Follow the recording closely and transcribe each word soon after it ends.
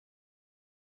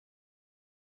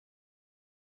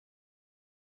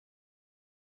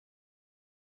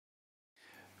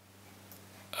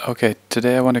Okay,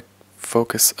 today I want to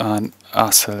focus on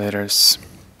oscillators.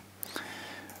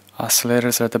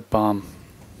 Oscillators are the bomb.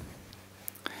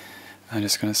 I'm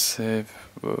just going to save,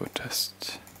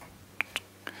 test,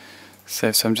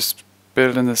 save. So I'm just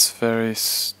building this very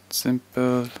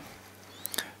simple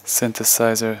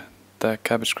synthesizer that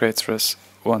Cabbage creates for us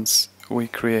once we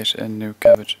create a new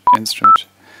Cabbage instrument.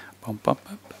 Bum, bum,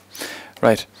 bum.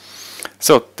 Right,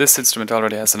 so this instrument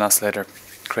already has an oscillator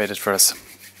created for us.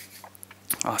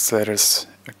 Oscillators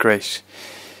are great.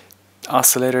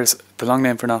 Oscillators, the long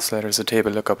name for an oscillator is a table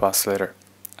lookup oscillator,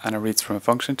 and it reads from a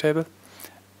function table,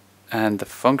 and the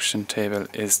function table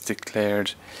is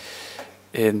declared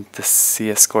in the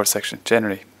CS score section.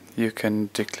 Generally, you can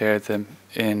declare them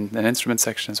in an instrument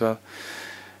section as well,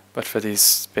 but for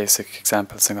these basic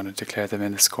examples I'm going to declare them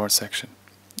in the score section.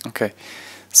 Okay,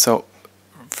 so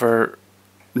for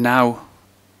now,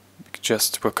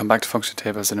 we'll come back to function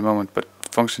tables in a moment, but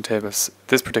function tables,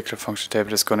 this particular function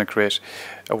table is going to create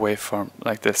a waveform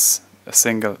like this, a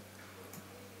single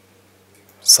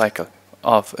cycle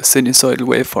of a sinusoidal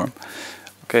waveform.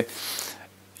 Okay,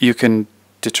 you can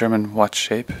determine what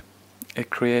shape it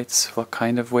creates, what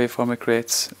kind of waveform it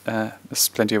creates. There's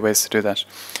plenty of ways to do that.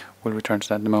 We'll return to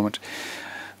that in a moment.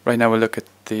 Right now we'll look at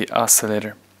the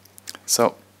oscillator.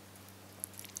 So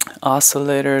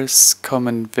oscillators come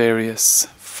in various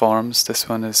forms. This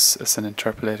one is an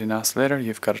interpolating oscillator.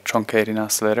 You've got a truncating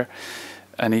oscillator,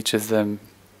 and each of them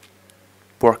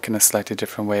work in a slightly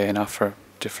different way and offer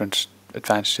different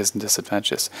advantages and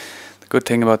disadvantages. The good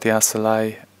thing about the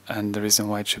oscillator, and the reason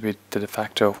why it should be the de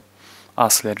facto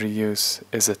oscillator you use,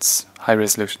 is it's high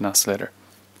resolution oscillator.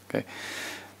 Okay.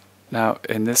 Now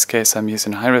in this case I'm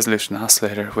using a high resolution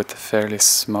oscillator with a fairly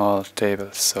small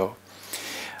table, so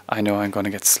I know I'm going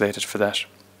to get slated for that.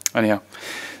 Anyhow,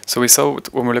 so we saw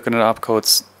when we're looking at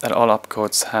opcodes that all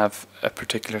opcodes have a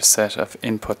particular set of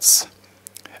inputs,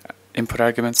 input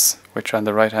arguments which are on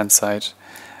the right hand side,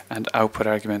 and output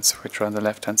arguments which are on the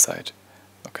left hand side.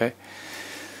 Okay,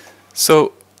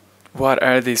 so what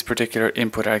are these particular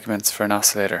input arguments for an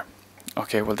oscillator?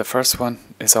 Okay, well the first one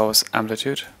is always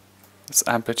amplitude. It's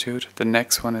amplitude. The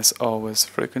next one is always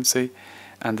frequency,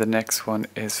 and the next one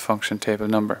is function table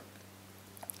number.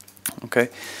 Okay,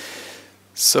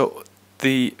 so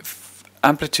the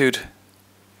amplitude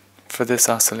for this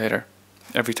oscillator,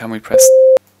 every time we press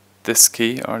this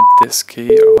key or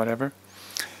whatever,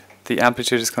 the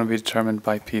amplitude is going to be determined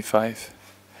by P5,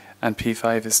 and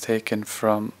P5 is taken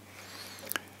from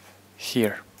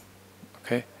here.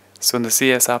 Okay, so in the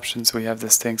CS options we have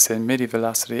this thing saying MIDI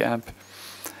velocity amp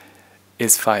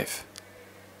is 5,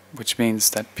 which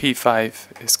means that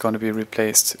P5 is going to be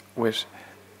replaced with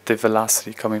the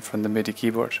velocity coming from the MIDI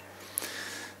keyboard.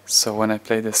 So when I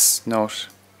play this note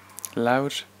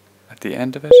loud at the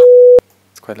end of it,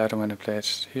 it's quite loud, and when I play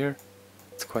it here,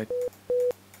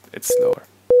 it's lower.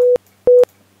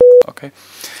 Okay,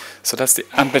 so that's the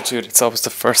amplitude. It's always the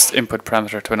first input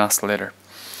parameter to an oscillator.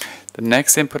 The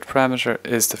next input parameter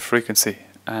is the frequency,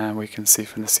 and we can see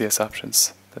from the CS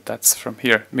options that that's from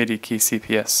here, MIDI key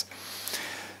CPS.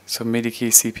 So MIDI key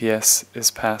CPS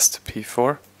is passed to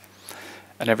P4,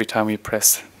 and every time we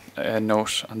press a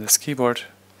note on this keyboard,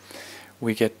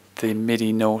 we get the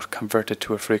MIDI note converted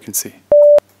to a frequency.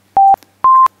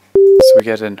 So we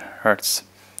get in hertz,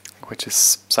 which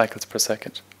is cycles per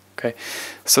second. Okay,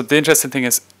 so the interesting thing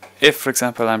is, if for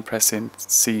example I'm pressing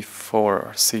C4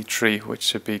 or C3, which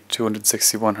should be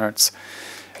 261 hertz,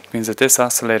 it means that this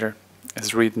oscillator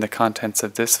is reading the contents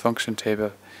of this function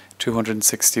table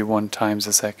 261 times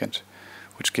a second,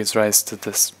 which gives rise to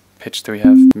this pitch that we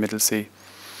have, middle C.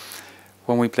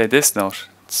 When we play this note,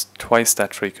 it's twice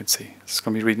that frequency. It's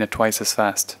going to be reading it twice as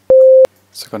fast.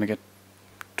 So we're going to get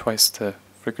twice the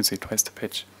frequency, twice the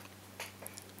pitch.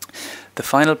 The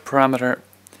final parameter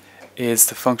is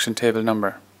the function table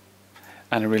number,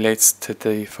 and it relates to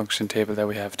the function table that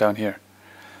we have down here.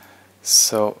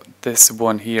 So this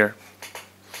one here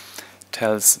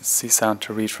tells Csound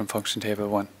to read from function table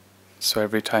 1. So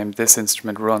every time this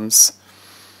instrument runs,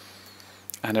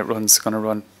 and it's going to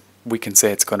run, we can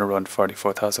say it's going to run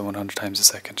 44,100 times a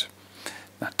second.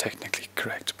 Not technically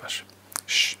correct, but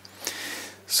shh.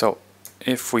 So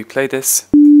if we play this,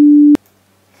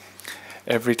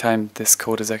 every time this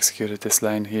code is executed, this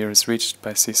line here is reached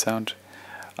by Csound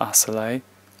oscillator,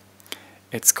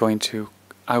 it's going to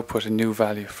output a new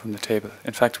value from the table.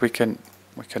 In fact, we can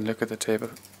look at the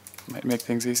table. Might make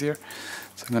things easier.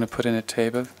 So I'm going to put in a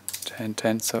table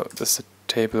 1010. So this is a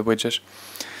table widget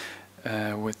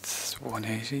with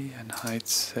 180 and height.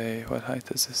 Say, what height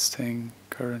is this thing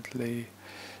currently?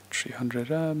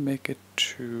 300. Make it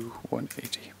to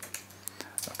 180.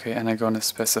 Okay, and I'm going to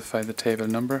specify the table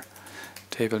number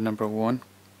 1.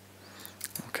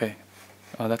 Okay,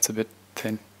 oh, that's a bit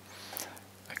thin.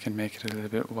 I can make it a little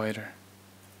bit wider.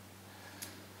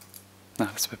 No,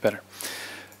 that's a bit better.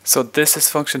 So this is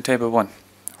function table 1,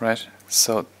 right?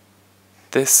 So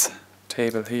this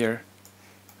table here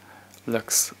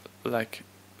looks like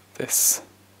this.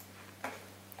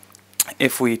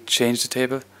 If we change the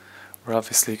table, we're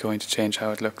obviously going to change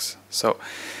how it looks. So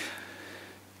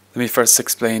let me first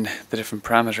explain the different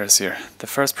parameters here. The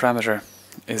first parameter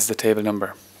is the table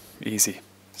number, easy.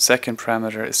 Second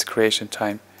parameter is the creation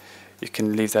time. You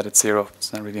can leave that at 0,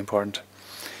 it's not really important.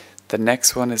 The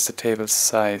next one is the table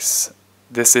size.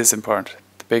 This is important.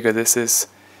 The bigger this is,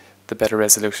 the better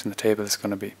resolution the table is going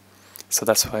to be. So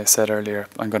that's why I said earlier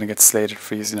I'm going to get slated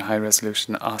for using a high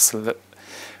resolution oscillator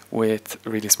with a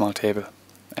really small table.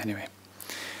 Anyway,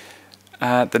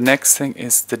 the next thing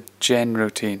is the gen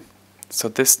routine. So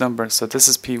this number, so this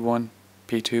is P1,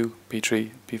 P2,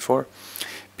 P3, P4.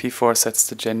 P4 sets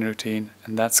the gen routine,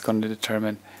 and that's going to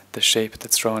determine the shape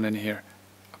that's drawn in here.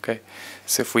 Okay,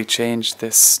 so if we change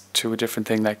this to a different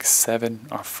thing like 7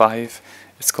 or 5,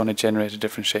 it's going to generate a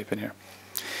different shape in here.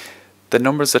 The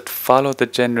numbers that follow the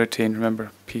gen routine,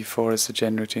 remember P4 is the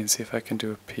gen routine. See if I can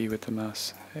do a P with the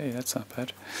mouse. Hey, that's not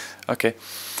bad. Okay,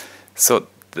 so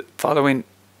the following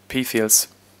P fields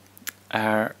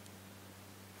are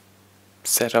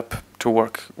set up to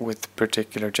work with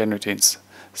particular gen routines.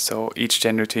 So each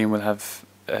gen routine will have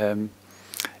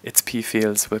its P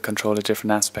fields will control a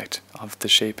different aspect of the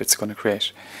shape it's going to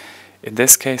create. In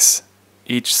this case,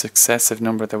 each successive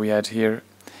number that we add here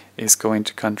is going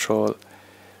to control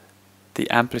the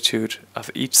amplitude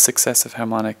of each successive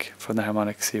harmonic from the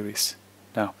harmonic series.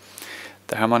 Now,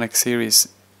 the harmonic series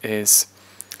is,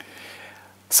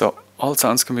 so all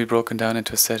sounds can be broken down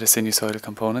into a set of sinusoidal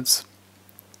components.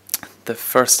 The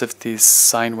first of these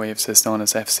sine waves is known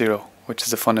as F0, which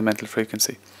is a fundamental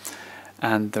frequency.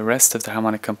 And the rest of the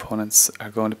harmonic components are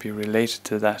going to be related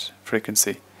to that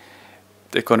frequency.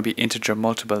 They're going to be integer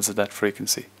multiples of that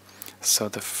frequency. So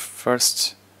the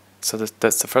first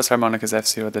harmonic is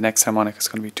F0, the next harmonic is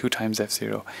going to be 2 times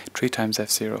F0, 3 times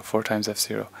F0, 4 times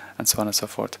F0, and so on and so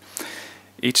forth.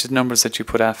 Each of the numbers that you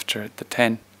put after the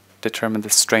 10 determine the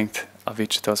strength of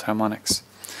each of those harmonics.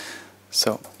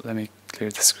 So let me clear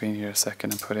the screen here a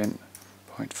second and put in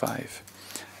 0.5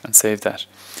 and save that.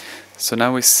 So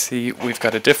now we see we've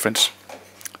got a different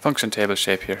function table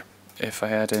shape here. If I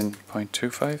add in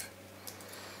 0.25,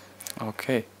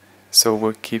 okay, so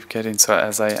we'll keep getting, so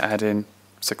as I add in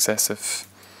successive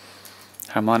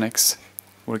harmonics,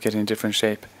 we're getting a different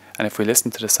shape. And if we listen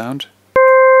to the sound,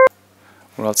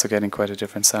 we're also getting quite a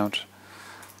different sound.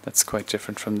 That's quite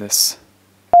different from this.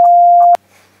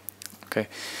 Okay,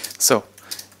 so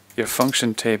your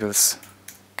function tables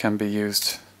can be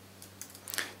used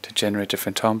to generate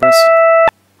different timbres.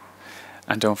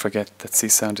 And don't forget that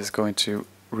Csound is going to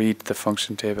read the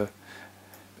function table.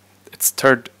 Its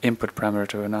third input parameter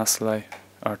to an oscillator,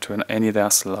 or to any of the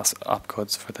oscillator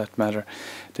opcodes for that matter,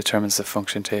 determines the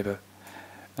function table.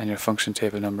 And your function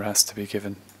table number has to be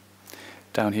given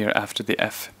down here after the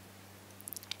F.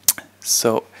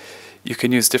 So you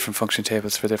can use different function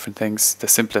tables for different things. The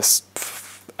simplest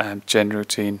gen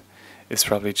routine is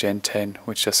probably gen 10,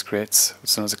 which just creates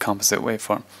what's known as a composite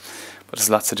waveform. But there's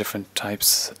lots of different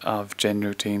types of gen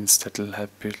routines that will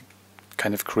help you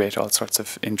kind of create all sorts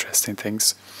of interesting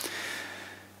things.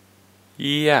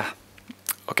 Yeah.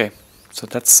 Okay, so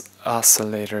that's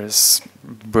oscillators,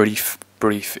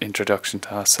 brief introduction to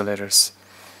oscillators.